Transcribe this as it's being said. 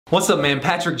What's up, man?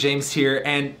 Patrick James here,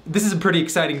 and this is a pretty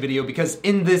exciting video because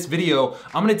in this video,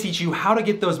 I'm gonna teach you how to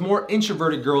get those more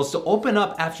introverted girls to open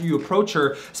up after you approach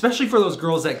her, especially for those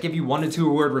girls that give you 1 to 2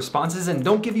 word responses and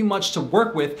don't give you much to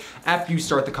work with after you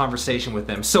start the conversation with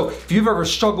them. So if you've ever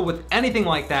struggled with anything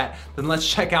like that, then let's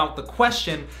check out the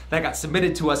question that got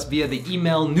submitted to us via the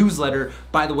email newsletter.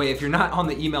 By the way, if you're not on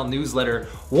the email newsletter,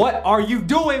 what are you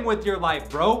doing with your life,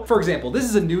 bro? For example, this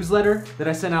is a newsletter that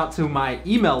I sent out to my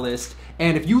email list.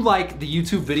 And if you like the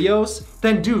YouTube videos,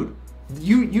 then dude,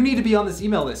 you need to be on this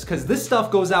email list because this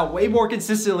stuff goes out way more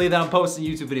consistently than I'm posting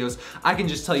YouTube videos. I can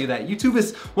just tell you that. YouTube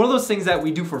is one of those things that we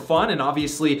do for fun, and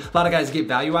obviously a lot of guys get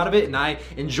value out of it and I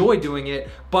enjoy doing it,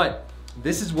 but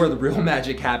this is where the real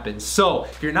magic happens. So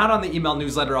if you're not on the email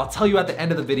newsletter, I'll tell you at the end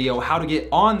of the video how to get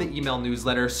on the email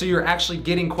newsletter so you're actually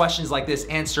getting questions like this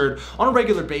answered on a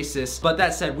regular basis. But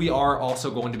that said, we are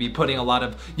also going to be putting a lot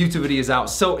of YouTube videos out.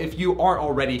 So if you aren't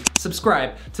already,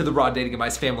 subscribe to the Raw Dating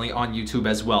Advice family on YouTube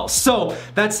as well. So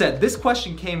that said, this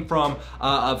question came from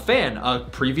a fan, a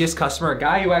previous customer, a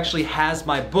guy who actually has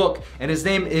my book, and his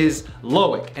name is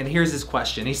Loic. And here's his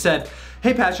question. He said,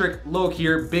 "Hey Patrick, Loic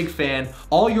here, big fan.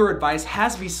 All your advice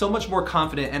has me so much more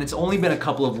confident and it's only been a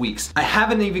couple of weeks. I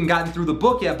haven't even gotten through the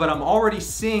book yet, but I'm already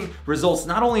seeing results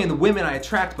not only in the women I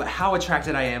attract, but how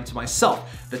attracted I am to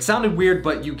myself." That sounded weird,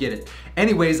 but you get it.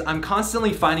 "Anyways, I'm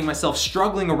constantly finding myself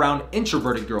struggling around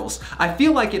introverted girls. I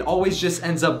feel like it always just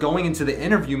ends up going into the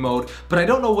interview mode, but I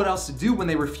don't know what else to do when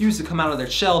they refuse to come out of their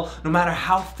shell, no matter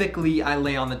how thickly I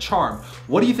lay on the charm.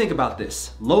 What do you think about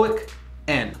this? Loic."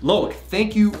 And Loic,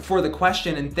 thank you for the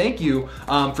question and thank you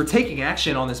for taking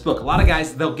action on this book. A lot of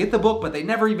guys, they'll get the book, but they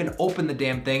never even open the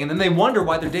damn thing, and then they wonder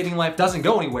why their dating life doesn't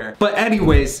go anywhere. But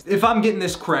anyways, if I'm getting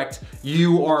this correct,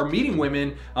 you are meeting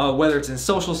women, whether it's in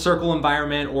social circle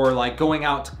environment or like going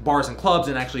out to bars and clubs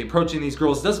and actually approaching these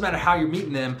girls. It doesn't matter how you're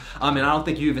meeting them, and I don't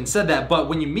think you even said that, but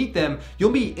when you meet them,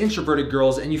 you'll meet introverted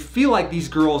girls and you feel like these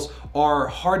girls are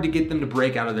hard to get them to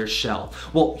break out of their shell.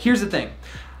 Well, here's the thing.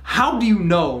 How do you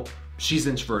know she's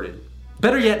introverted?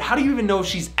 Better yet, how do you even know if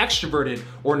she's extroverted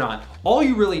or not? All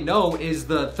you really know is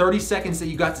the 30 seconds that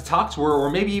you got to talk to her, or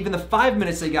maybe even the 5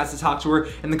 minutes that you got to talk to her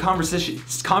and the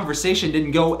conversation didn't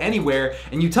go anywhere,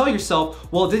 and you tell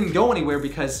yourself, well, it didn't go anywhere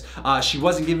because she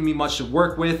wasn't giving me much to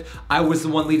work with. I was the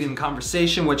one leading the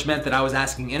conversation, which meant that I was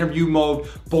asking interview mode,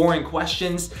 boring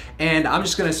questions, and I'm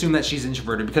just gonna assume that she's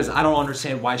introverted because I don't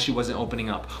understand why she wasn't opening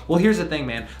up. Well, here's the thing,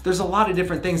 man. There's a lot of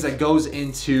different things that goes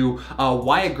into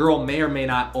why a girl may or may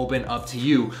not open up to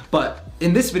you, but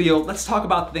in this video, let's talk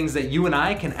about the things that you and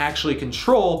I can actually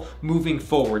control moving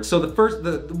forward. So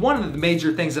one of the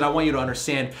major things that I want you to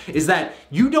understand is that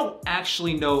you don't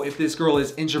actually know if this girl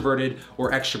is introverted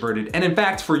or extroverted. And in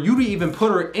fact, for you to even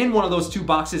put her in one of those 2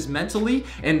 boxes mentally,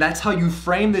 and that's how you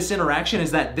frame this interaction,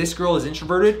 is that this girl is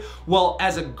introverted, well,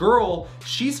 as a girl,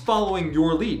 she's following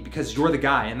your lead because you're the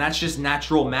guy, and that's just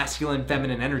natural masculine,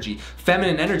 feminine energy.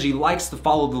 Feminine energy likes to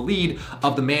follow the lead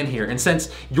of the man here. And since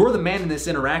you're the man in this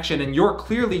interaction and you're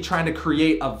clearly trying to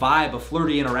create a vibe, a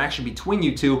flirty interaction between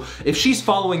you two, if she's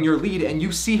following your lead and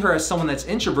you see her as someone that's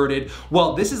introverted,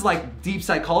 well, this is like deep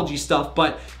psychology stuff,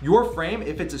 but your frame,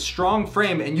 if it's a strong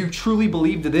frame and you truly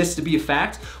believe this to be a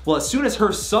fact, well, as soon as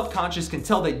her subconscious can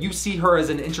tell that you see her as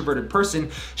an introverted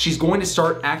person, she's going to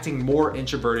start acting more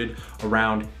introverted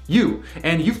around you.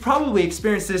 And you've probably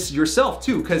experienced this yourself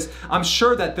too, because I'm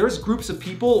sure that there's groups of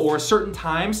people or certain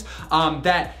times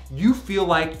that you feel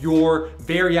like you're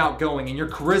very outgoing and your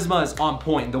charisma is on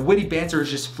point. The witty banter is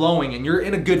just flowing and you're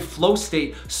in a good flow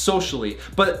state socially.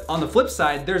 But on the flip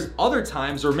side, there's other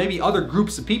times or maybe other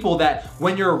groups of people that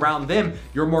when you're around them,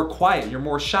 you're more quiet, you're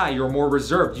more shy, you're more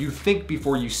reserved. You think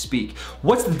before you speak.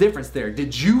 What's the difference there?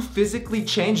 Did you physically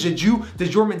change? Did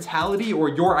your mentality or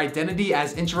your identity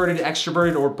as introverted,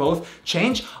 extroverted, or both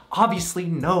change? Obviously,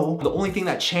 no. The only thing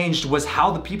that changed was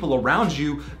how the people around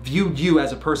you viewed you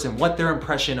as a person, what their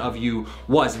impression of you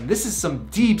was. And this is some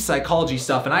deep psychology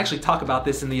stuff, and I actually talk about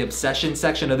this in the obsession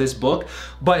section of this book.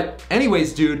 But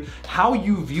anyways, dude, how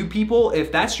you view people,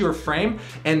 if that's your frame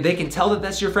and they can tell that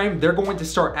that's your frame, they're going to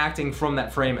start acting from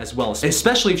that frame as well,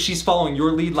 especially if she's following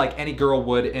your lead like any girl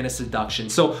would in a seduction.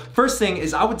 So first thing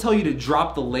is I would tell you to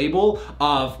drop the label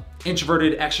of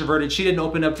introverted, extroverted. She didn't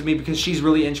open up to me because she's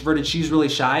really introverted, she's really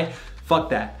shy. Fuck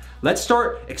that. Let's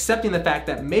start accepting the fact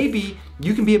that maybe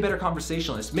you can be a better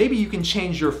conversationalist. Maybe you can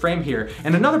change your frame here.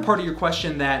 And another part of your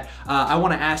question that I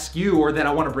wanna ask you, or that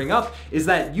I wanna bring up, is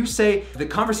that you say the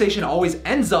conversation always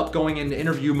ends up going into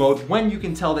interview mode when you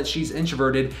can tell that she's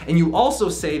introverted. And you also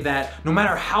say that no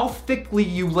matter how thickly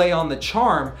you lay on the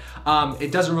charm,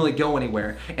 it doesn't really go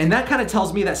anywhere. And that kind of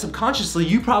tells me that subconsciously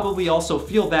you probably also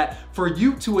feel that for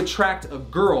you to attract a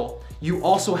girl, you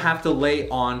also have to lay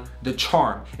on the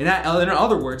charm. In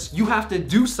other words, you have to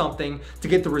do something to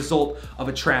get the result of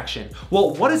attraction.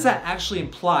 Well, what does that actually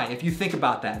imply if you think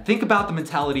about that? Think about the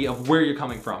mentality of where you're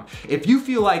coming from. If you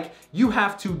feel like you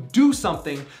have to do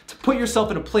something to put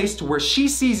yourself in a place to where she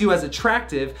sees you as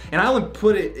attractive, and I only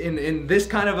put it in this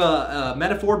kind of a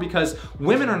metaphor because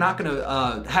women are not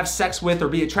gonna have sex with or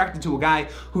be attracted to a guy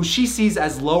who she sees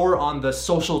as lower on the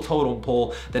social totem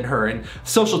pole than her. And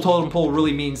social totem pole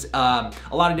really means a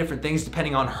lot of different things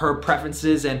depending on her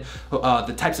preferences and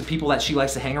the types of people that she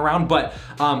likes to hang around. But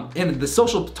in the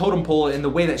social totem pole, in the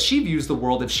way that she views the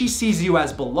world, if she sees you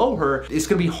as below her, it's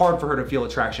gonna be hard for her to feel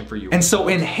attraction for you. And so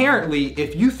inherently,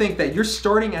 if you think that you're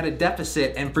starting at a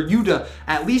deficit, and for you to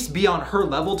at least be on her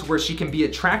level to where she can be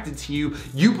attracted to you,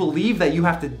 you believe that you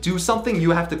have to do something, you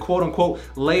have to quote unquote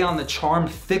lay on the charm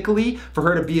thickly for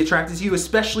her to be attracted to you,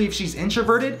 especially if she's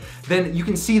introverted, then you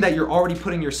can see that you're already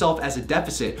putting yourself as a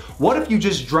deficit. What if you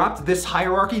just dropped this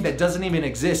hierarchy that doesn't even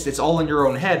exist? It's all in your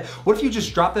own head. What if you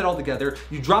just dropped that all together?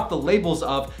 You drop the labels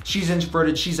of she's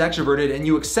introverted, she's extroverted, and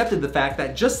you accepted the fact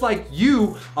that just like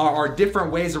you are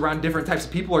different ways around different types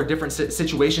of people or different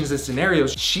situations and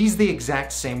scenarios, she's the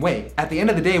exact same way. At the end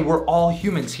of the day, we're all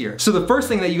humans here. So the first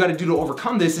thing that you gotta do to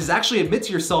overcome this is actually admit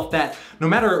to yourself that no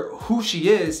matter who she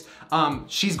is,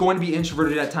 she's going to be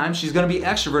introverted at times, she's going to be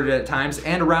extroverted at times,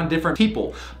 and around different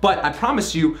people. But I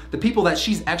promise you, the people that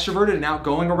she's extroverted and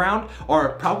outgoing around are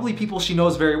probably people she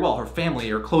knows very well, her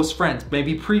family or close friends,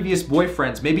 maybe previous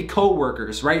boyfriends, maybe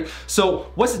co-workers, right?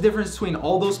 So what's the difference between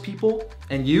all those people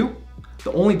and you?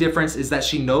 The only difference is that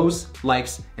she knows,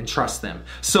 likes, and trusts them.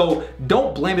 So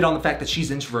don't blame it on the fact that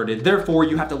she's introverted. Therefore,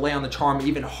 you have to lay on the charm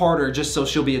even harder just so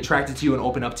she'll be attracted to you and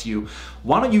open up to you.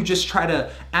 Why don't you just try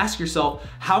to ask yourself,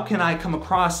 how can I come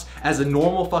across as a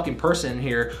normal fucking person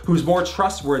here who's more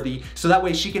trustworthy, so that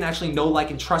way she can actually know, like,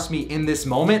 and trust me in this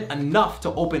moment enough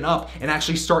to open up and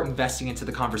actually start investing into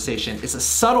the conversation. It's a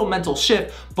subtle mental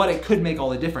shift, but it could make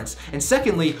all the difference. And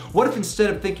secondly, what if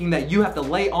instead of thinking that you have to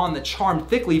lay on the charm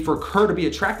thickly for her to be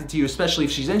attracted to you, especially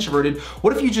if she's introverted,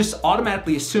 what if you just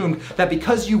automatically assumed that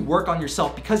because you work on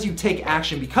yourself, because you take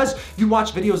action, because you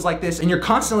watch videos like this and you're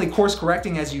constantly course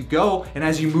correcting as you go and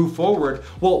as you move forward,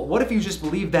 well, what if you just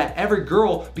believe that every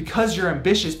girl, because you're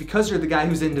ambitious, because you're the guy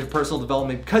who's into personal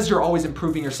development, because you're always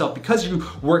improving yourself, because you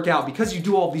work out, because you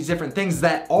do all these different things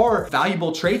that are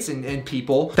valuable traits in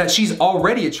people, that she's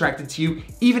already attracted to you,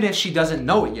 even if she doesn't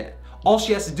know it yet? All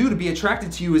she has to do to be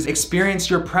attracted to you is experience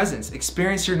your presence,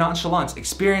 experience your nonchalance,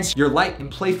 experience your light and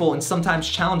playful and sometimes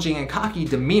challenging and cocky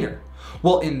demeanor.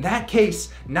 Well, in that case,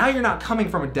 now you're not coming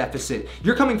from a deficit.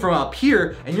 You're coming from up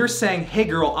here and you're saying, hey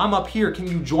girl, I'm up here, can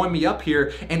you join me up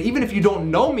here? And even if you don't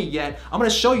know me yet, I'm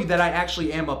gonna show you that I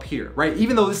actually am up here, right?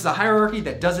 Even though this is a hierarchy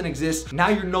that doesn't exist, now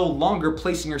you're no longer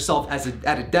placing yourself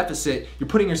at a deficit. You're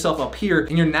putting yourself up here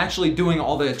and you're naturally doing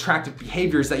all the attractive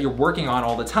behaviors that you're working on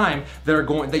all the time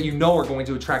that you know are going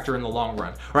to attract her in the long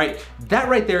run, right? That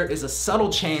right there is a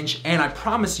subtle change, and I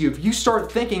promise you, if you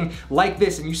start thinking like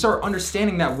this and you start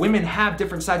understanding that women have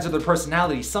different sides of their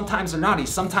personality. Sometimes they're naughty,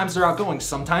 sometimes they're outgoing,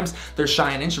 sometimes they're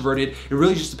shy and introverted. It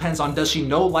really just depends on, does she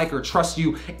know, like, or trust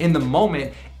you in the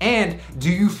moment? And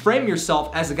do you frame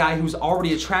yourself as a guy who's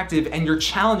already attractive and you're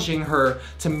challenging her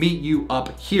to meet you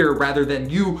up here rather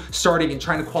than you starting and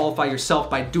trying to qualify yourself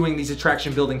by doing these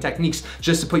attraction building techniques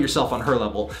just to put yourself on her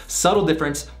level? Subtle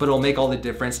difference, but it'll make all the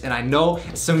difference. And I know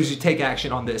as soon as you take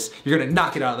action on this, you're gonna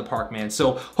knock it out of the park, man.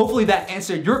 So hopefully that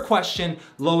answered your question,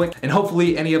 Loic, and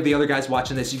hopefully any of the other guys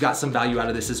watching this, you got some value out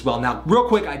of this as well. Now, real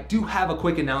quick, I do have a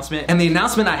quick announcement, and the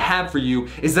announcement I have for you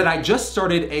is that I just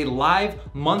started a live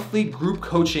monthly group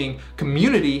coaching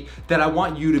community that I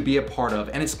want you to be a part of,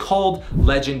 and it's called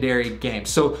Legendary Games.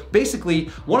 So basically,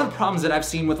 one of the problems that I've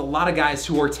seen with a lot of guys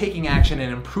who are taking action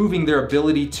and improving their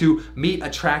ability to meet,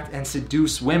 attract, and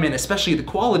seduce women, especially the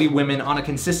quality women on a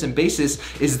consistent basis,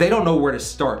 is they don't know where to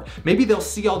start. Maybe they'll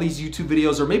see all these YouTube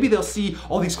videos, or maybe they'll see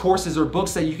all these courses or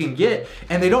books that you can get,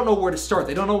 and they don't know where to start.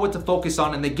 They don't know what to focus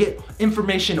on, and they get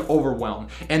information overwhelmed.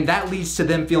 And that leads to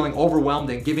them feeling overwhelmed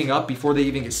and giving up before they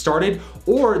even get started,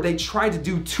 or they try to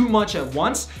do do too much at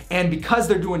once, and because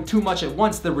they're doing too much at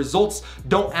once, the results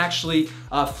don't actually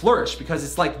flourish, because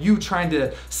it's like you trying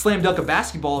to slam dunk a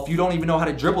basketball if you don't even know how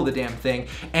to dribble the damn thing,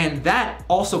 and that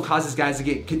also causes guys to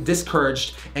get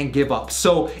discouraged and give up.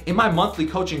 So in my monthly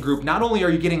coaching group, not only are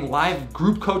you getting live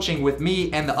group coaching with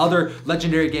me and the other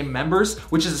Legendary Game members,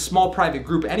 which is a small private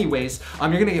group anyways,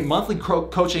 you're gonna get monthly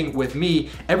coaching with me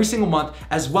every single month,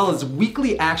 as well as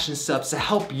weekly action steps to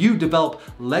help you develop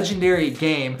Legendary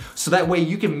Game, so that way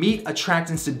you can meet, attract,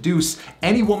 and seduce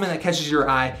any woman that catches your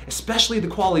eye, especially the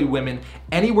quality women,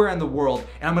 anywhere in the world.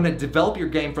 And I'm gonna develop your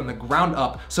game from the ground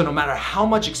up, so no matter how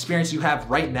much experience you have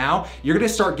right now, you're gonna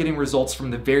start getting results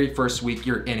from the very first week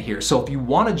you're in here. So if you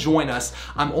wanna join us,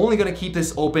 I'm only gonna keep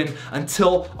this open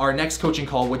until our next coaching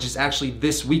call, which is actually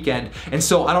this weekend. And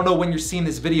so I don't know when you're seeing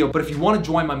this video, but if you wanna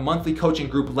join my monthly coaching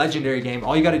group, Legendary Game,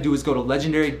 all you gotta do is go to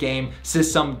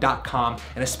legendarygamesystem.com.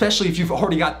 And especially if you've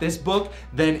already got this book,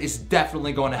 then it's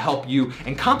definitely going to help you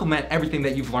and complement everything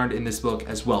that you've learned in this book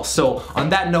as well. So on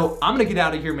that note, I'm gonna get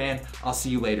out of here, man. I'll see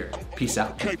you later. Peace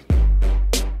out.